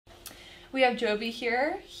We have Joby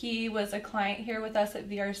here. He was a client here with us at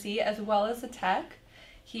VRC as well as a tech.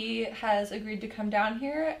 He has agreed to come down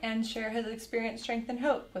here and share his experience, strength, and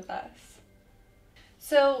hope with us.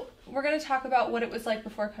 So we're going to talk about what it was like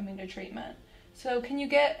before coming to treatment. So can you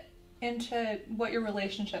get into what your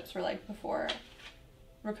relationships were like before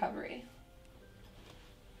recovery?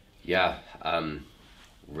 Yeah,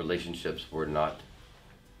 relationships were not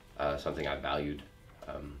something I valued.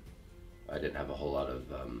 I didn't have a whole lot of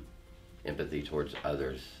empathy towards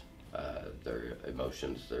others, their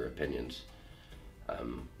emotions, their opinions,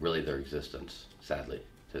 really their existence, sadly,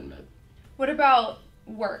 to admit. What about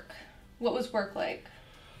work? What was work like?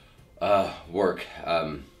 Work,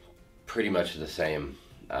 pretty much the same.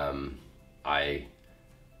 I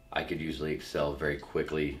could usually excel very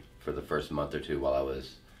quickly for the first month or two while I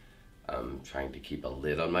was trying to keep a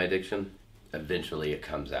lid on my addiction. Eventually it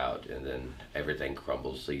comes out and then everything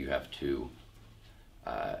crumbles, so you have to,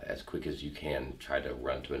 as quick as you can, try to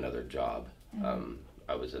run to another job.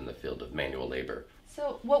 I was in the field of manual labor.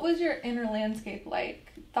 So what was your inner landscape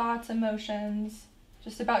like? Thoughts, emotions,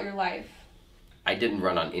 just about your life? I didn't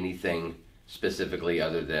run on anything specifically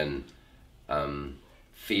other than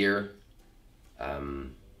fear,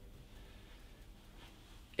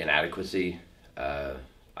 inadequacy. I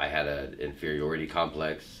had an inferiority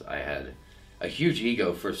complex. I had a huge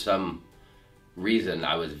ego. For some reason,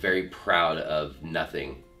 I was very proud of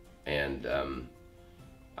nothing, and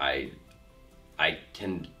my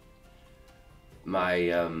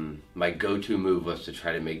go-to move was to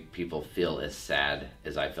try to make people feel as sad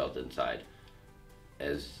as I felt inside,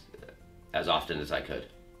 as often as I could.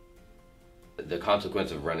 The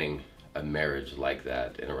consequence of running a marriage like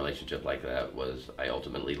that, in a relationship like that, was I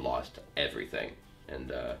ultimately lost everything.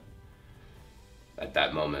 And at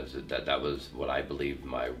that moment, that was what I believed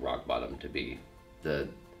my rock bottom to be.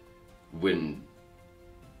 When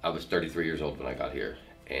I was 33 years old when I got here,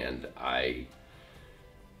 and I,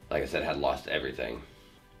 like I said, had lost everything.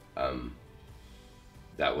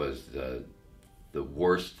 That was the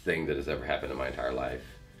worst thing that has ever happened in my entire life.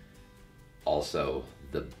 Also,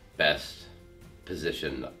 the best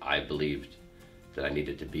position I believed that I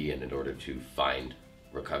needed to be in order to find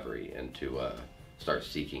recovery and to start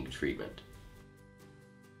seeking treatment.